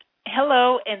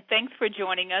Hello, and thanks for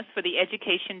joining us for the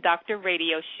Education Doctor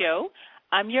radio show.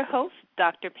 I'm your host,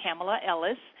 Dr. Pamela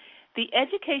Ellis. The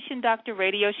Education Doctor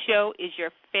radio show is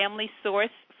your family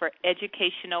source for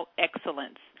educational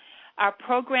excellence. Our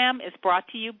program is brought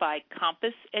to you by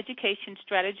Compass Education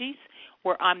Strategies,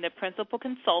 where I'm the principal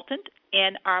consultant,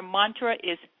 and our mantra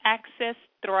is Access,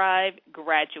 Thrive,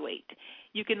 Graduate.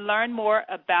 You can learn more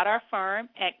about our firm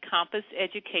at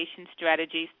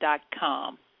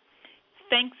compasseducationstrategies.com.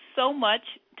 Thanks so much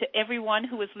to everyone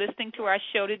who is listening to our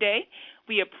show today.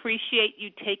 We appreciate you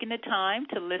taking the time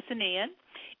to listen in.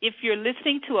 If you're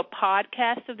listening to a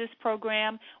podcast of this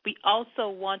program, we also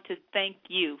want to thank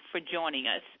you for joining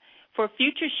us. For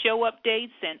future show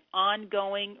updates and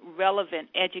ongoing relevant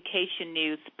education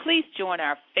news, please join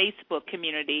our Facebook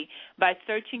community by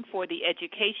searching for The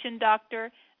Education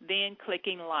Doctor, then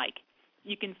clicking like.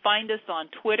 You can find us on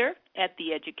Twitter at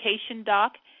The Education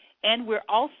Doc, and we're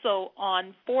also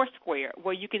on Foursquare,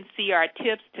 where you can see our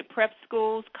tips to prep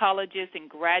schools, colleges, and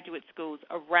graduate schools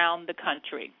around the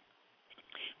country.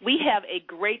 We have a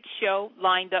great show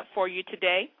lined up for you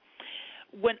today.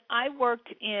 When I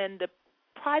worked in the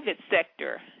private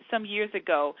sector some years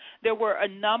ago, there were a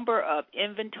number of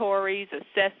inventories,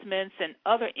 assessments, and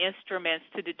other instruments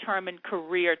to determine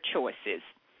career choices.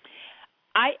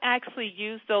 I actually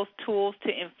use those tools to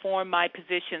inform my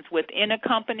positions within a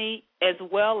company as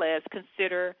well as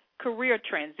consider career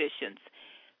transitions.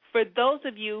 For those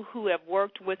of you who have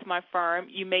worked with my firm,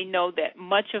 you may know that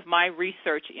much of my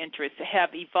research interests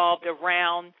have evolved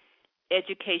around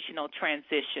educational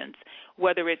transitions,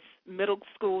 whether it's middle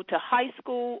school to high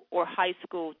school or high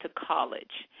school to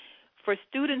college. For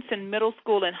students in middle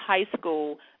school and high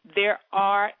school, there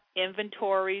are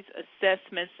inventories,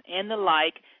 assessments, and the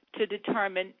like to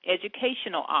determine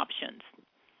educational options.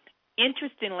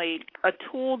 Interestingly, a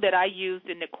tool that I used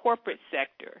in the corporate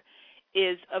sector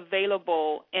is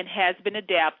available and has been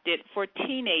adapted for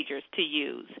teenagers to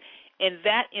use, and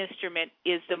that instrument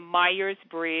is the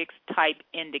Myers-Briggs Type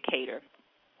Indicator.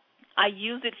 I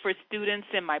use it for students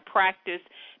in my practice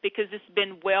because it's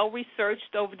been well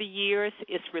researched over the years,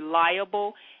 it's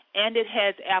reliable, and it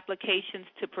has applications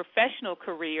to professional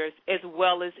careers as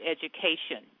well as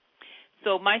education.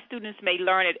 So my students may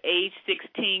learn at age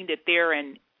 16 that they're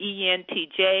an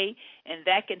ENTJ, and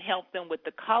that can help them with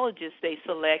the colleges they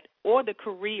select or the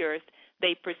careers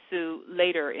they pursue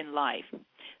later in life.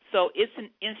 So it's an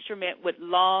instrument with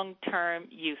long-term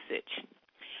usage.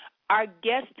 Our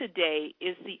guest today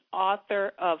is the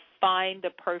author of Find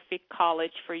the Perfect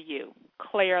College for You,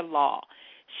 Claire Law.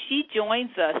 She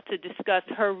joins us to discuss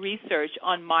her research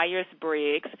on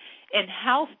Myers-Briggs and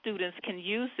how students can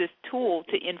use this tool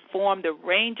to inform the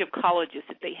range of colleges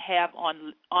that they have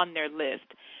on their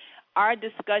list. Our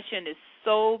discussion is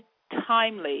so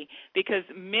timely because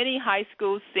many high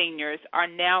school seniors are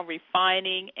now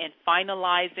refining and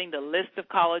finalizing the list of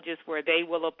colleges where they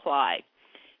will apply.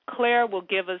 Claire will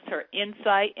give us her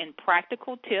insight and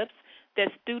practical tips that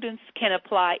students can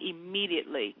apply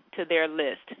immediately to their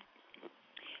list.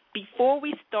 Before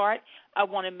we start, I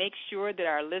want to make sure that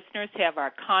our listeners have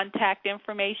our contact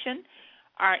information.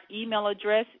 Our email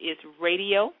address is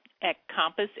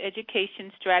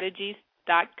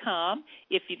radio@compasseducationstrategies.com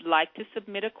if you'd like to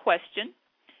submit a question.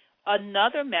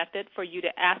 Another method for you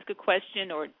to ask a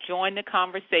question or join the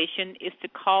conversation is to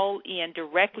call in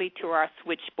directly to our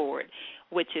switchboard,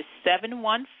 which is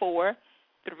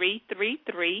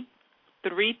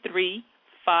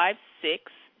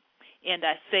 714-333-3356. And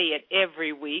I say it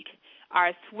every week.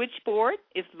 Our switchboard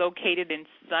is located in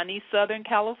sunny Southern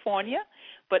California,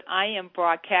 but I am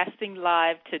broadcasting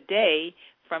live today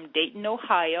from Dayton,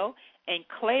 Ohio, and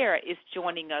Claire is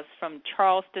joining us from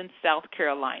Charleston, South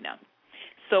Carolina.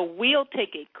 So we'll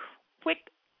take a quick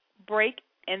break,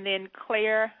 and then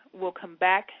Claire will come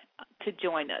back to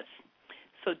join us.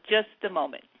 So just a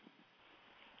moment.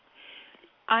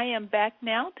 I am back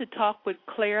now to talk with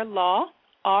Claire Law,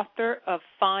 author of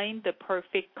Find the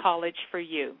Perfect College for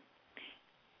You.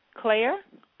 Claire,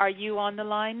 are you on the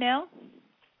line now?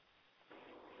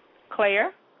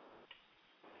 Claire?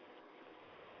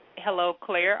 Hello,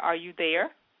 Claire, are you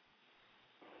there?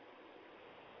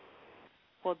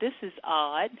 Well, this is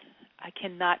odd. I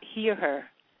cannot hear her.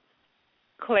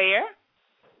 Claire?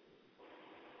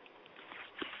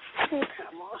 Oh,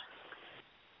 come on.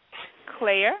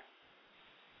 Claire?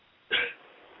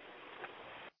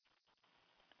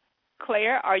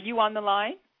 Claire, are you on the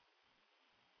line?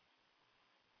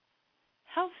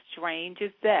 How strange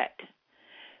is that?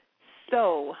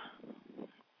 So,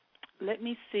 let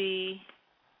me see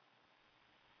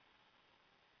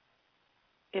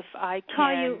if I can...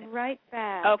 Call you right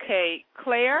back. Okay,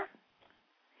 Claire?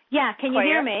 Yeah, can you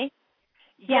hear me?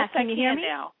 Yes, can you hear me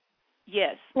now.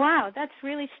 Yes. Wow, that's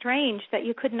really strange that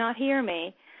you could not hear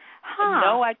me.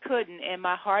 No, I couldn't, and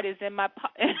my heart is in my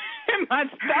in my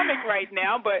stomach right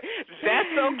now, but that's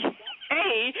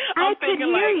okay. I'm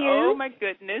thinking like, oh my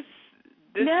goodness,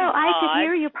 this is odd. I could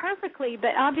hear you perfectly,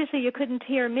 but obviously you couldn't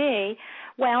hear me.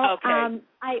 Well, okay.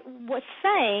 I was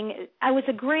saying, I was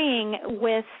agreeing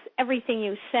with everything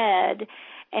you said,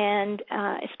 and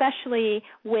especially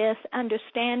with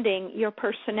understanding your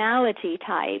personality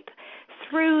type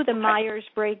through the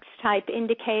Myers-Briggs Type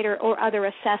Indicator or other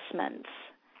assessments.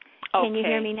 Okay. Can you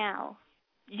hear me now?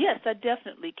 Yes, I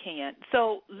definitely can.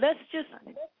 So let's just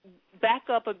back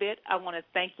up a bit. I want to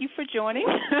thank you for joining,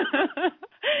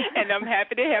 and I'm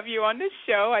happy to have you on the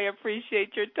show. I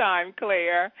appreciate your time,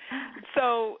 Claire.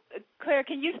 So, Claire,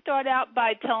 can you start out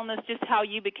by telling us just how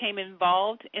you became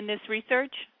involved in this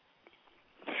research?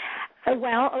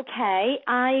 Well, okay.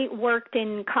 I worked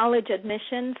in college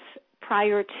admissions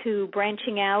prior to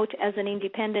branching out as an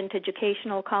independent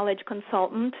educational college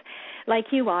consultant like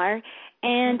you are,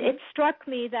 and it struck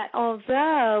me that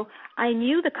although I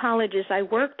knew the colleges I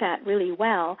worked at really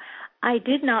well, I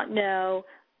did not know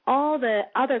all the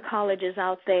other colleges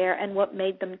out there and what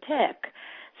made them tick.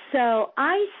 So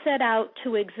I set out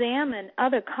to examine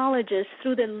other colleges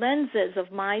through the lenses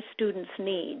of my students'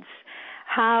 needs.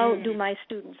 How do my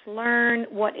students learn?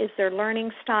 What is their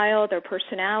learning style, their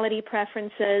personality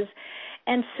preferences?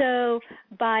 And so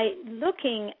by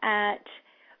looking at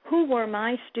who were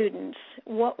my students,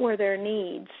 what were their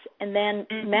needs, and then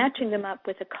matching them up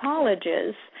with the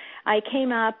colleges, I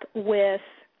came up with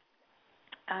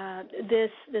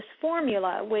this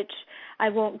formula, which I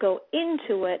won't go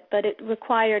into it, but it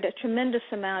required a tremendous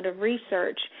amount of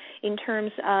research in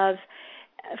terms of,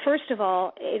 first of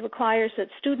all, it requires that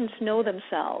students know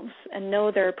themselves and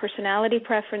know their personality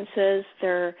preferences,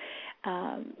 their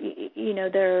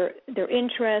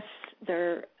interests,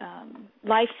 their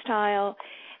lifestyle,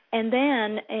 and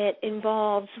then it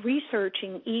involves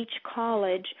researching each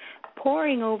college,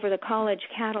 poring over the college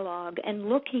catalog, and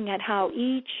looking at how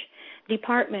each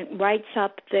department writes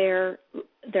up their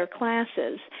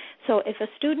classes. So if a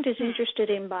student is interested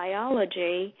in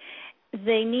biology,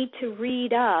 they need to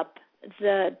read up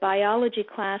the biology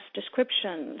class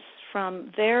descriptions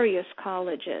from various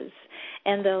colleges,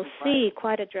 and they'll see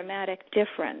quite a dramatic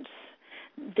difference.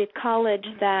 The college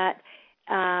that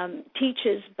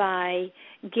teaches by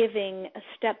giving a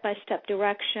step-by-step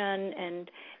direction and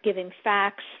giving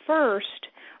facts first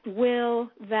will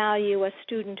value a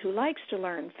student who likes to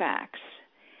learn facts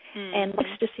and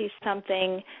likes to see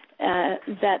something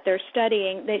that they're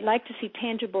studying. They'd like to see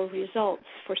tangible results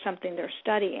for something they're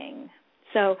studying.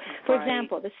 So, for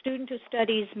example, the student who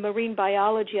studies marine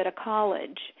biology at a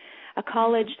college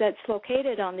that's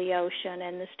located on the ocean,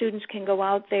 and the students can go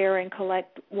out there and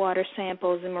collect water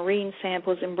samples and marine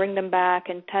samples and bring them back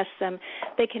and test them.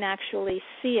 They can actually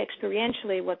see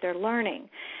experientially what they're learning.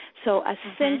 So a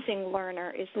sensing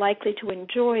learner is likely to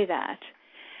enjoy that.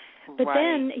 But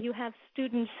then you have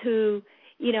students who,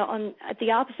 at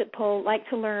the opposite pole, like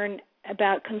to learn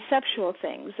about conceptual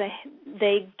things.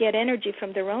 They get energy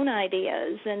from their own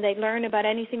ideas, and they learn about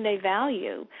anything they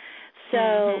value.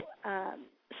 So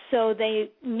they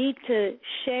need to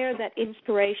share that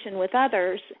inspiration with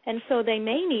others, and so they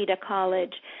may need a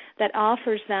college that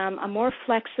offers them a more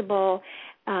flexible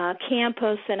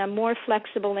campus and a more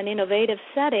flexible and innovative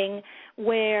setting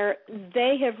where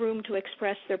they have room to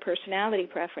express their personality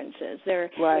preferences. They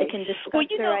can discuss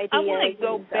their ideas. I want to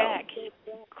go back,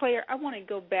 Claire. I want to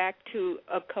go back to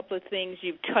a couple of things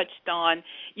you've touched on.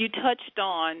 You touched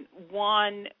on,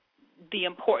 one, the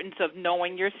importance of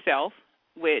knowing yourself,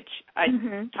 which I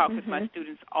talk with my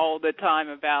students all the time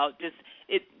about.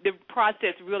 The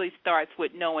process really starts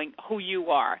with knowing who you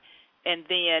are, and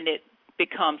then it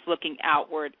becomes looking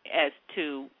outward as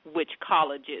to which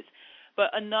colleges. But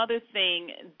another thing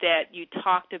that you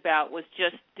talked about was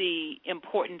just the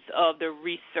importance of the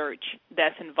research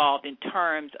that's involved in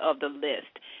terms of the list,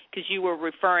 because you were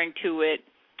referring to it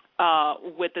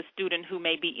with a student who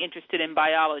may be interested in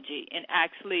biology and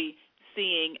actually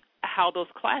seeing how those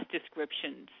class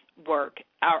descriptions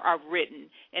are written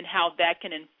and how that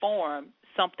can inform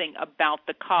something about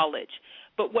the college.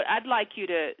 But what I'd like you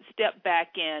to step back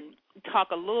and talk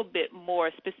a little bit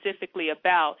more specifically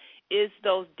about is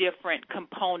those different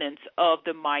components of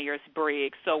the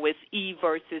Myers-Briggs. So it's E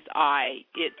versus I.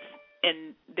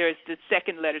 And there's the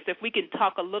second letter. So if we can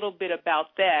talk a little bit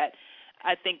about that,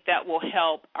 I think that will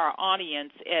help our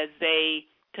audience as they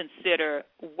consider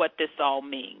what this all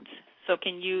means. So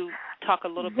can you talk a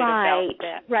little bit about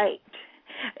that? Right.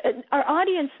 Our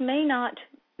audience may not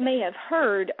may have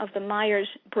heard of the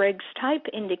Myers-Briggs Type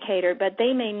Indicator, but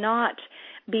they may not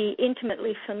be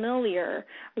intimately familiar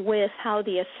with how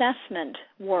the assessment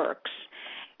works.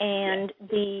 And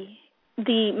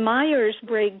the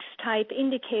Myers-Briggs Type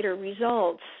Indicator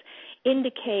results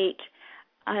indicate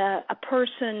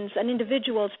an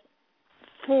individual's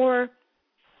 4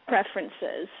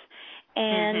 preferences,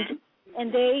 and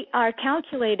they are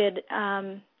calculated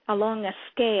along a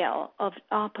scale of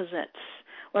opposites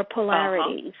or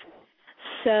polarities.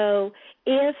 So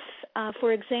if,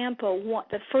 for example,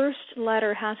 the first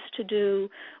letter has to do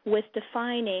with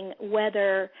defining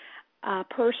whether a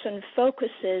person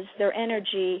focuses their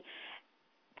energy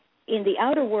in the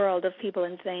outer world of people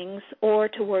and things or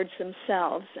towards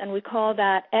themselves, and we call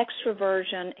that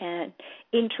extroversion and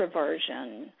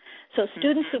introversion. So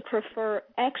students who prefer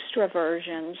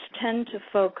extroversions tend to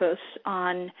focus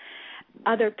on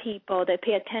other people. They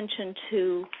pay attention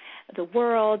to the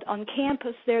world. On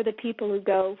campus, they're the people who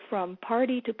go from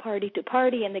party to party to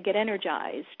party, and they get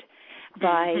energized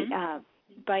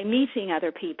by meeting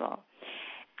other people.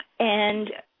 And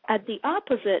at the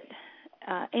opposite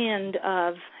end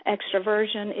of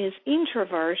extroversion is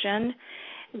introversion,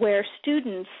 where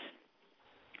students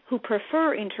who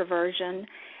prefer introversion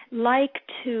like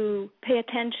to pay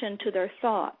attention to their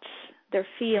thoughts, their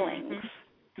feelings,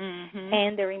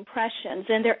 and their impressions,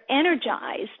 and they're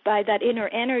energized by that inner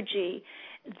energy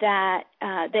that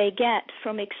they get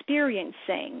from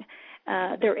experiencing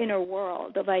their inner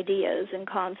world of ideas and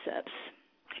concepts.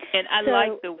 And I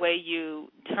like the way you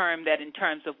term that in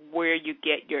terms of where you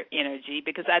get your energy,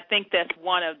 because I think that's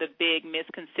one of the big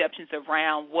misconceptions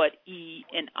around what E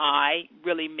and I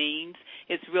really means.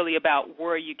 It's really about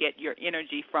where you get your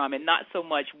energy from, and not so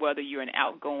much whether you're an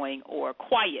outgoing or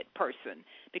quiet person,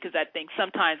 because I think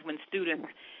sometimes when students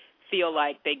feel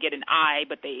like they get an I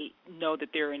but they know that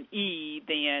they're an E,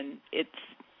 then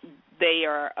they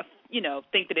are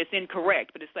think that it's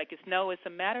incorrect, but it's a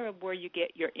matter of where you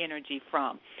get your energy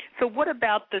from. So what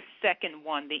about the second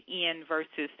one, the N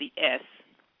versus the S?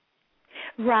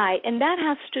 Right, and that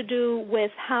has to do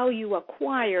with how you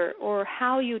acquire or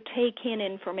how you take in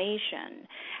information.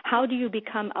 How do you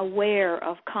become aware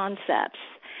of concepts?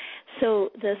 So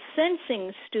the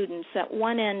sensing students at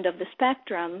one end of the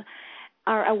spectrum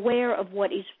are aware of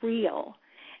what is real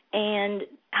and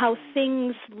how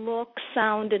things look,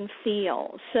 sound, and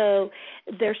feel. So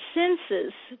their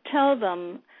senses tell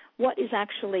them what is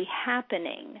actually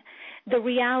happening, the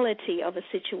reality of a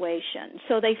situation.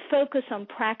 So they focus on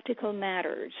practical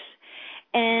matters.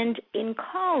 And in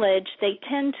college, they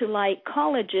tend to like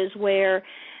colleges where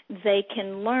they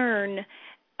can learn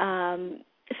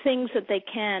things that they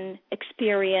can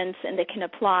experience and they can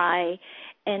apply.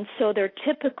 And so their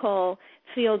typical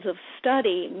fields of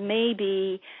study may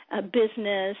be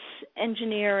business,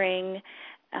 engineering,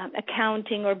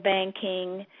 accounting, or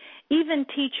banking. Even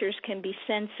teachers can be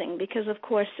sensing because, of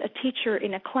course, a teacher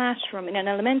in a classroom, in an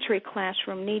elementary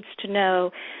classroom, needs to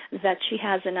know that she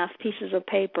has enough pieces of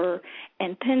paper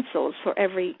and pencils for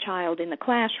every child in the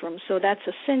classroom. So that's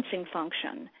a sensing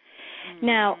function.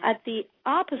 Now, at the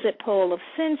opposite pole of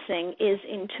sensing is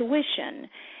intuition.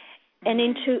 And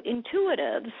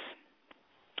intuitives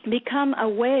become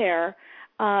aware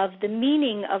of the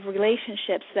meaning of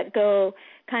relationships that go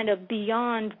kind of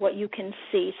beyond what you can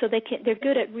see. So they're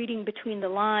good at reading between the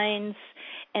lines,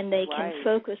 and they can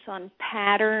focus on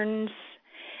patterns.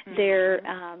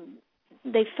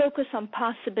 They focus on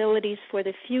possibilities for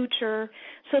the future.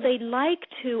 So they like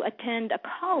to attend a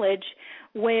college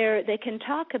where they can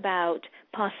talk about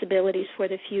possibilities for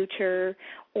the future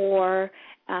or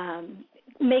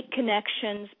make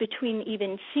connections between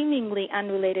even seemingly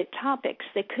unrelated topics.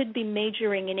 They could be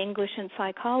majoring in English and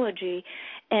psychology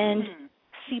and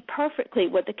see perfectly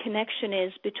what the connection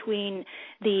is between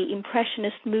the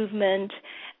Impressionist movement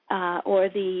or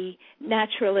the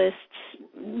naturalist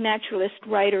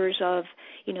writers of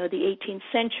the 18th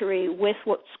century with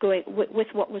what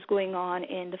was going on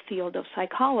in the field of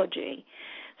psychology.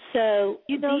 So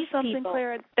something,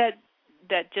 Clara,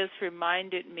 that just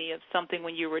reminded me of something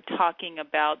when you were talking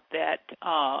about that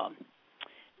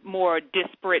more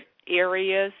disparate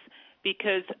areas,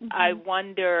 because I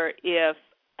wonder if,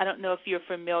 I don't know if you're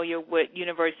familiar with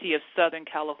University of Southern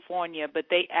California, but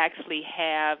they actually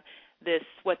have this,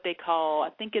 what they call, I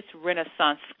think it's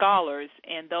Renaissance Scholars,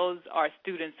 and those are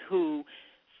students who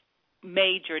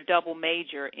double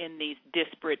major in these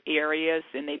disparate areas,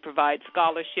 and they provide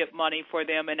scholarship money for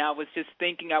them. And I was just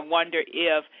thinking, I wonder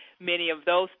if many of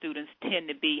those students tend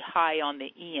to be high on the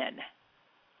N.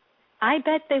 I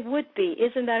bet they would be.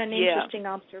 Isn't that an interesting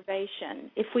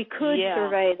observation? If we could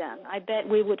survey them, I bet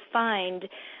we would find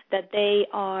that they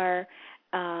are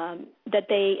that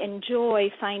they enjoy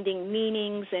finding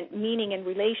meaning in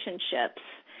relationships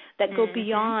that go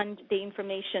beyond the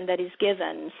information that is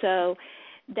given. So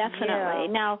definitely.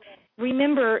 Yeah. Now,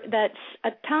 remember that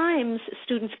at times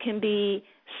students can be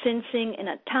sensing and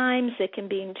at times they can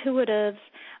be intuitive,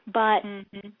 but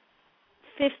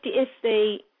if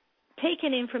they take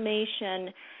in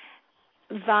information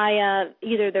via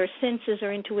either their senses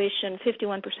or intuition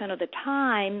 51% of the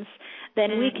times, then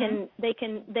they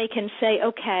can say,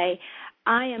 okay,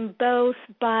 I am both,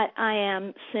 but I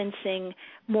am sensing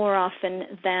more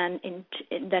often than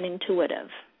intuitive.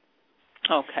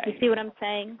 Okay. You see what I'm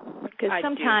saying? Because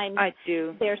sometimes I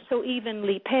do. They're so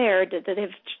evenly paired that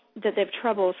they've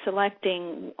trouble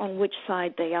selecting on which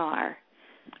side they are.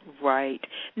 Right.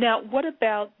 Now, what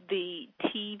about the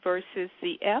T versus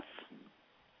the F?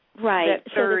 Right.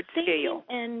 That third so scale.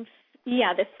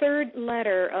 The third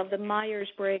letter of the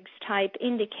Myers-Briggs Type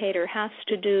Indicator has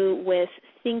to do with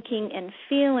thinking and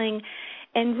feeling,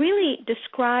 and really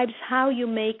describes how you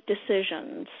make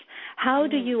decisions. How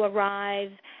do you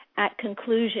arrive at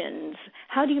conclusions?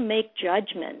 How do you make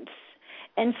judgments?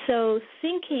 And so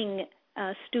thinking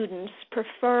students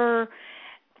prefer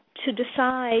to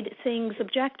decide things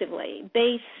objectively,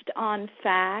 based on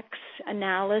facts,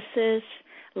 analysis,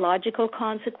 logical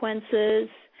consequences.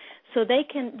 So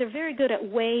they're very good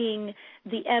at weighing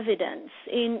the evidence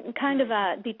in kind of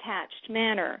a detached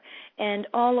manner. And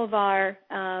all of our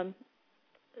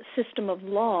system of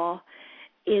law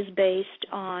is based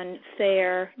on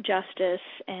fair justice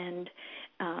and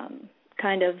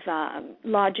kind of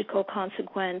logical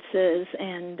consequences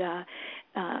and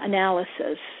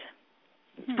analysis.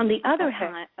 On the other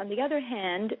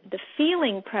hand, the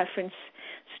feeling preference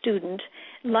student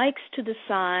likes to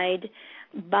decide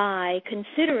by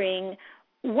considering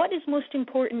what is most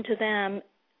important to them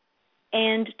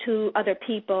and to other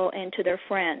people and to their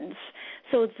friends.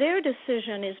 So their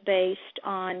decision is based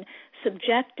on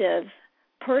subjective,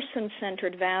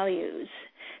 person-centered values.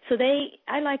 So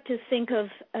I like to think of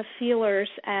feelers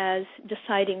as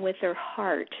deciding with their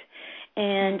heart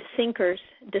and thinkers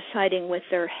deciding with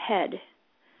their head.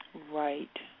 Right.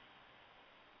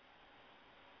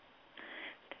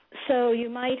 So you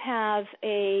might have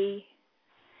a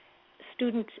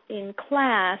student in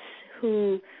class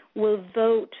who will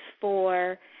vote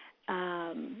for,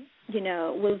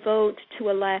 will vote to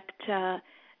elect a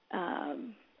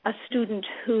student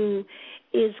who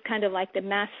is kind of like the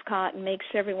mascot and makes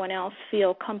everyone else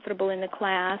feel comfortable in the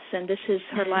class, and this is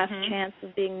her last chance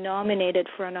of being nominated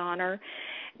for an honor,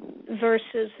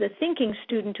 versus the thinking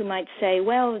student who might say,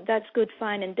 well, that's good,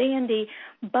 fine, and dandy,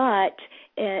 but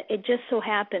it just so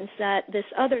happens that this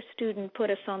other student put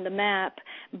us on the map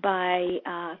by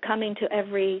coming to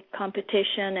every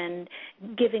competition and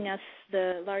giving us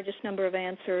the largest number of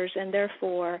answers, and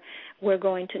therefore we're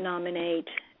going to nominate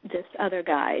this other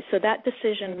guy. So that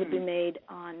decision would be made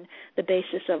on the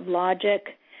basis of logic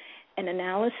and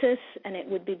analysis, and it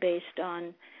would be based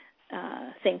on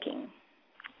thinking.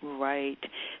 Right.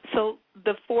 So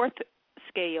the fourth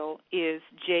scale is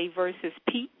J versus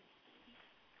P?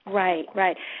 Right.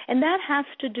 And that has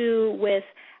to do with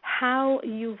how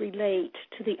you relate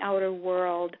to the outer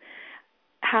world.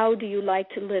 How do you like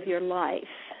to live your life?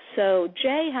 So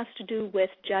J has to do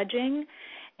with judging,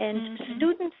 and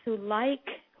students who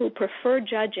prefer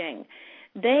judging,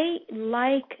 they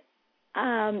like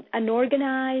an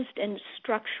organized and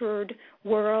structured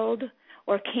world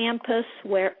or campus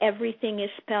where everything is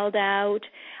spelled out,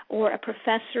 or a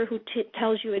professor who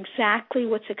tells you exactly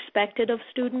what's expected of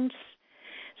students.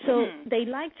 So they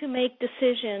like to make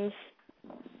decisions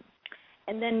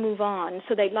and then move on.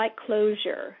 So they like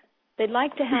closure. They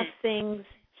like to have things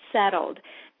settled,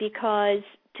 because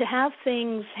to have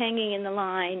things hanging in the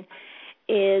line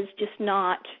is just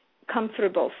not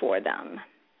comfortable for them.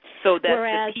 So that's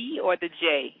the P or the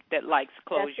J that likes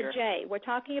closure? That's the J. We're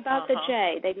talking about the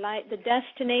J. The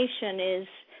destination is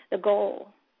the goal.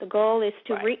 The goal is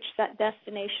to reach that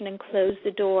destination and close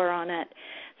the door on it.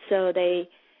 So they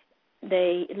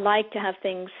like to have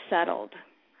things settled.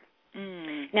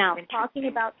 Now, talking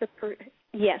about the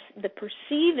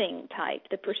perceiving type,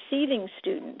 the perceiving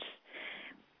students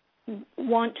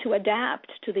want to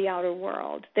adapt to the outer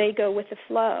world. They go with the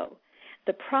flow.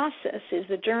 The process is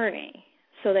the journey.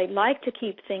 So they like to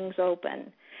keep things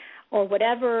open, or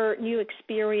whatever new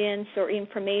experience or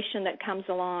information that comes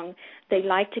along, they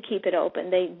like to keep it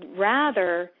open. They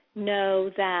rather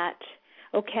know that,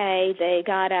 okay, they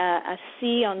got a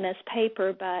C on this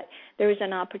paper, but there is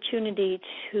an opportunity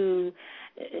to,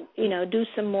 do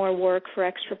some more work for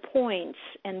extra points,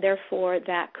 and therefore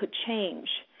that could change,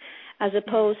 as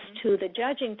opposed to the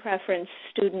judging preference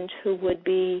student who would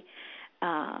be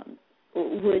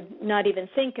would not even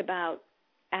think about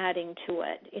adding to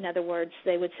it. In other words,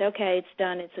 they would say, okay, it's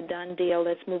done, it's a done deal,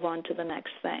 let's move on to the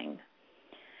next thing.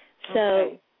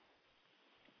 So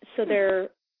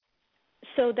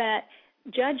that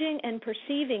judging and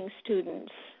perceiving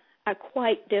students are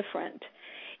quite different.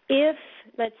 If,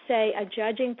 let's say, a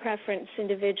judging preference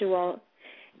individual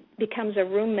becomes a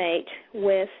roommate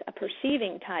with a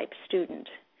perceiving type student,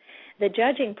 the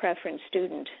judging preference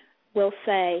student will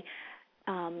say,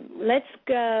 let's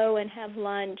go and have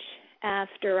lunch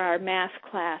after our math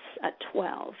class at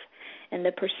 12. And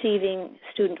the perceiving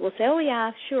student will say, oh,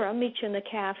 yeah, sure, I'll meet you in the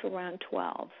caf around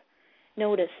 12.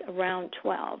 Notice, around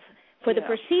 12. For the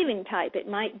perceiving type, it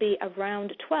might be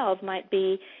around 12, might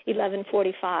be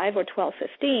 11:45 or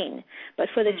 12:15. But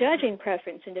for the judging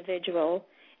preference individual,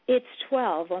 it's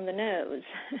 12 on the nose.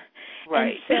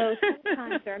 Right. And so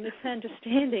sometimes there are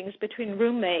misunderstandings between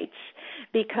roommates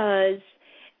because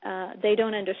they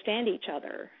don't understand each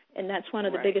other. And that's one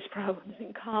of the biggest problems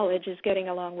in college is getting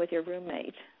along with your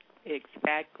roommate.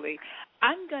 Exactly.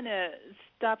 I'm going to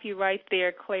stop you right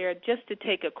there, Claire, just to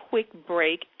take a quick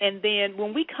break. And then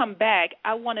when we come back,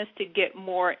 I want us to get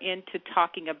more into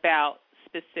talking about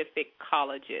specific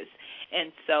colleges.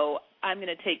 And so I'm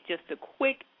going to take just a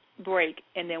quick break,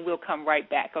 and then we'll come right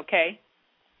back, okay?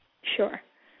 Sure.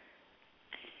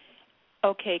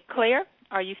 Okay, Claire,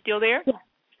 are you still there? Yeah.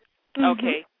 Mm-hmm.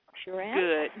 Okay. Sure am.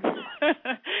 Good.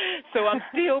 So I'm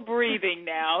still breathing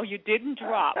now. You didn't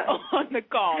drop on the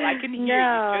call. I can hear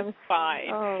you just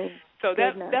fine. Oh, so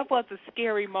that was a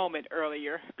scary moment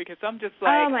earlier because I'm just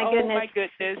like, oh my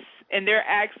goodness. And there are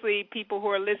actually people who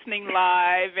are listening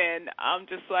live, and I'm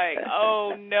just like,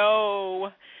 oh, no.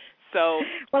 So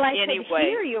well, I anyway. could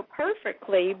hear you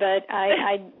perfectly, but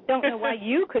I don't know why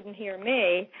you couldn't hear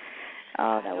me.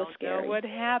 Oh, that was scary. I don't know what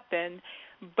happened,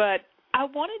 but I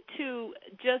wanted to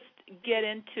just get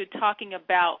into talking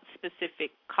about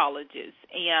specific colleges,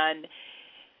 and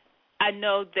I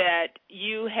know that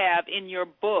you have in your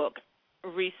book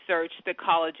researched the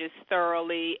colleges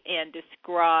thoroughly and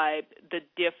described the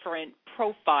different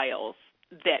profiles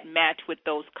that match with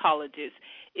those colleges.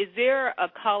 Is there a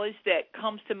college that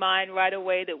comes to mind right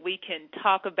away that we can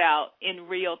talk about in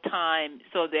real time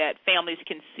so that families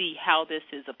can see how this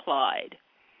is applied?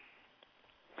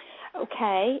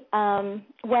 Okay.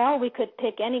 Well, we could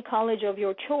pick any college of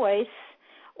your choice,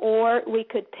 or we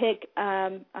could pick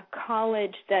a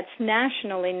college that's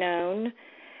nationally known.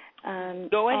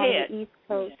 Go ahead. On the East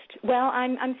Coast. Well,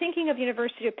 I'm thinking of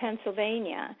University of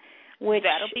Pennsylvania, which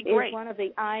is one of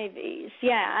the Ivies.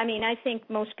 Yeah, I mean, I think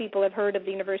most people have heard of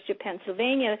the University of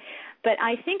Pennsylvania, but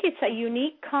I think it's a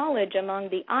unique college among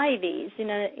the Ivies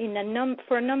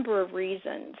for a number of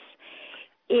reasons.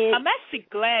 I'm actually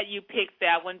glad you picked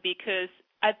that one because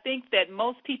I think that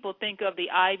most people think of the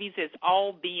Ivies as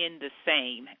all being the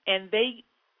same, and they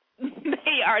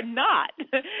are not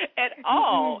at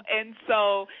all. And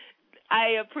so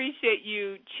I appreciate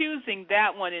you choosing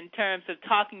that one in terms of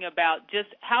talking about just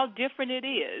how different it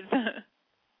is.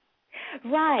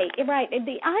 Right. And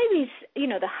the Ivies,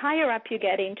 the higher up you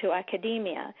get into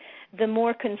academia, the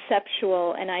more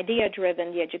conceptual and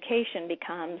idea-driven the education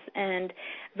becomes, and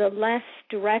the less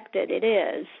directed it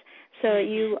is. So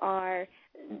you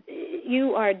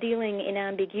are dealing in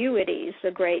ambiguities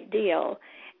a great deal,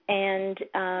 and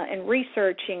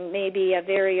researching maybe a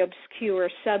very obscure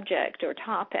subject or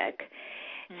topic.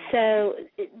 So,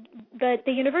 but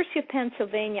the University of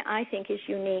Pennsylvania, I think, is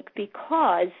unique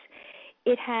because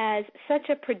it has such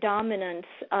a predominance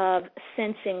of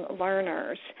sensing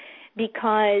learners,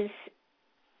 because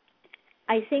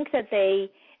I think that they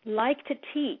like to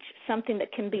teach something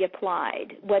that can be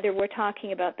applied, whether we're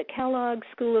talking about the Kellogg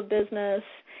School of Business,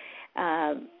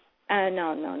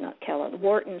 not Kellogg,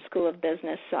 Wharton School of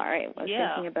Business, sorry, I was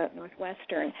thinking about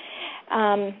Northwestern.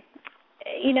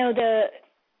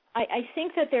 I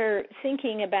think that they're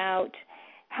thinking about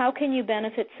how can you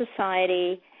benefit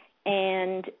society.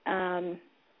 And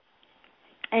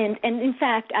in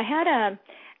fact, I had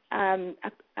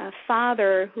a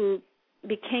father who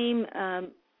became a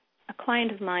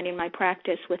client of mine in my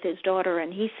practice with his daughter,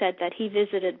 and he said that he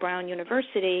visited Brown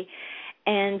University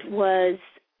and was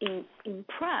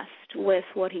impressed with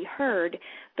what he heard.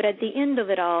 But at the end of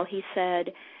it all, he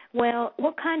said, well,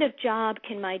 what kind of job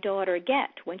can my daughter get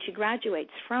when she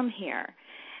graduates from here?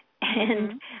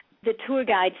 And the tour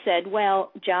guide said,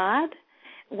 well, job?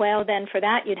 Well, then for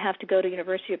that, you'd have to go to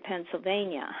University of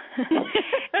Pennsylvania.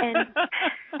 And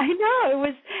I know, it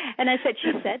was, and I said,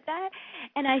 she said that?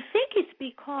 And I think it's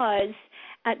because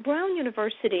at Brown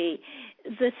University,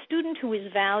 the student who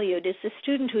is valued is the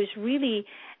student who is really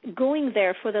going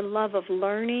there for the love of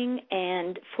learning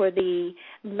and for the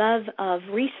love of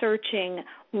researching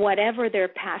whatever they're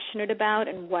passionate about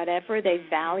and whatever they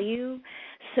value.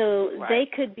 So they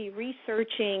could be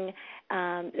researching.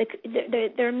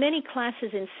 There are many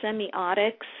classes in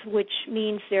semiotics, which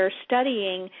means they're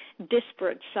studying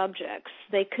disparate subjects.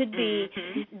 They could be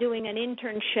doing an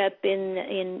internship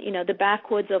in the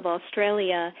backwoods of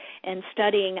Australia and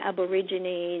studying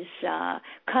Aborigines'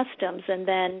 customs, and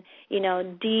then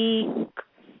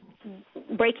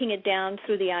breaking it down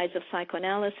through the eyes of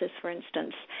psychoanalysis, for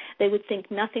instance. They would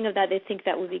think nothing of that. They think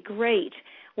that would be great.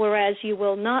 Whereas you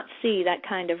will not see that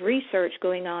kind of research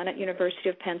going on at University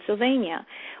of Pennsylvania.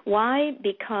 Why?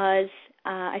 Because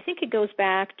I think it goes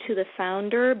back to the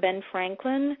founder, Ben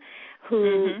Franklin,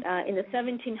 who in the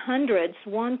 1700s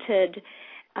wanted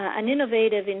an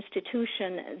innovative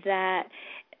institution that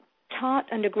taught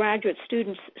undergraduate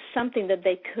students something that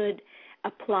they could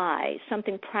apply,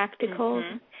 something practical,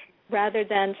 rather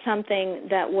than something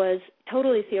that was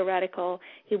totally theoretical.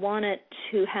 He wanted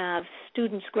to have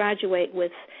students graduate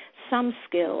with some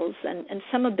skills and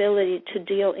some ability to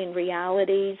deal in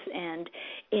realities and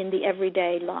in the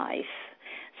everyday life.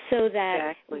 So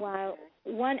that while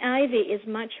one Ivy is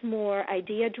much more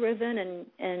idea-driven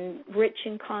and rich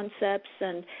in concepts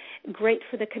and great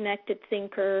for the connected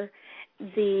thinker,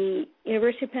 the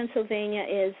University of Pennsylvania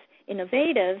is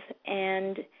innovative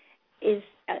and is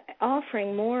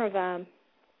offering more of a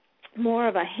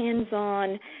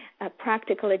hands-on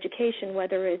practical education,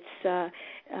 whether it's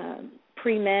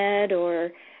pre-med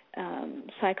or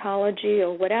psychology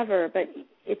or whatever, but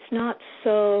it's not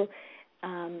so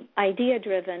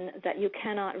idea-driven that you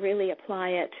cannot really apply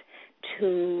it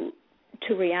to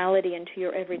reality and to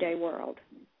your everyday world.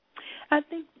 I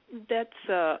think that's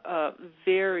a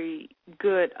very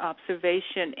good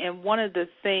observation, and one of the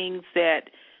things that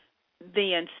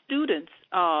then students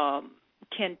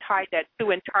can tie that to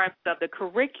in terms of the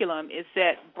curriculum is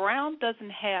that Brown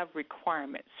doesn't have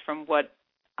requirements from what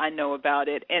I know about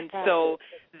it, and so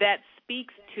that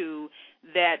speaks to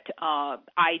that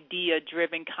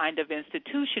idea-driven kind of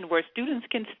institution where students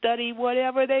can study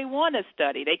whatever they want to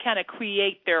study. They kind of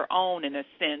create their own, in a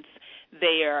sense,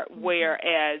 there,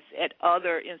 whereas at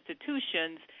other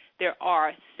institutions there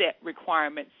are set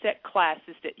requirements, set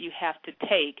classes that you have to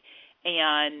take.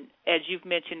 And as you've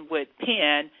mentioned with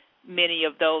Penn, many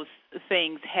of those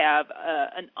things have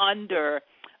an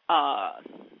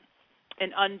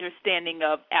understanding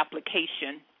of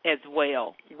application as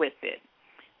well with it.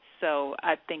 So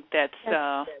I think that's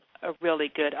a really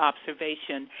good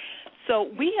observation. So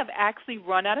we have actually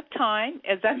run out of time.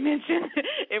 As I mentioned,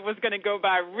 it was going to go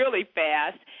by really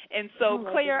fast. And so,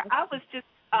 Claire, I was just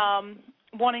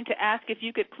wanting to ask if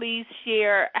you could please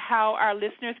share how our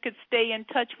listeners could stay in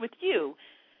touch with you.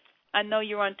 I know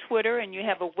you're on Twitter and you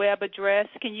have a web address.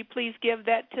 Can you please give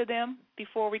that to them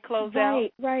before we close out?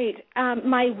 Right.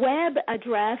 My web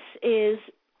address is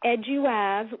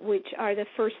EduAv, which are the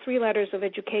first three letters of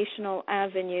Educational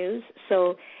Avenues,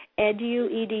 so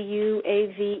eduave.com.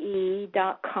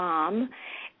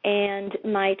 And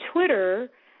my Twitter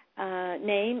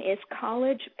name is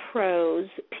College Prose,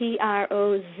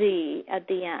 P-R-O-Z at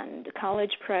the end,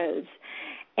 College Prose.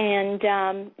 And,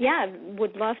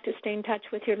 would love to stay in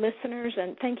touch with your listeners,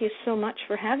 and thank you so much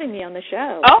for having me on the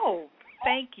show. Oh,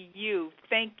 thank you.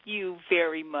 Thank you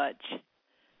very much.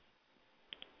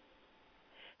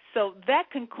 So that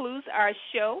concludes our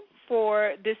show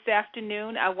for this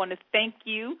afternoon. I want to thank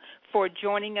you for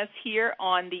joining us here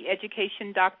on the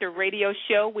Education Doctor Radio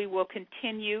Show. We will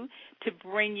continue to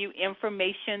bring you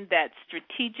information that's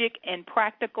strategic and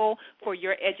practical for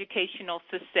your educational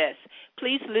success.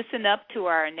 Please listen up to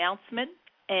our announcement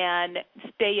and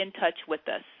stay in touch with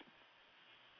us.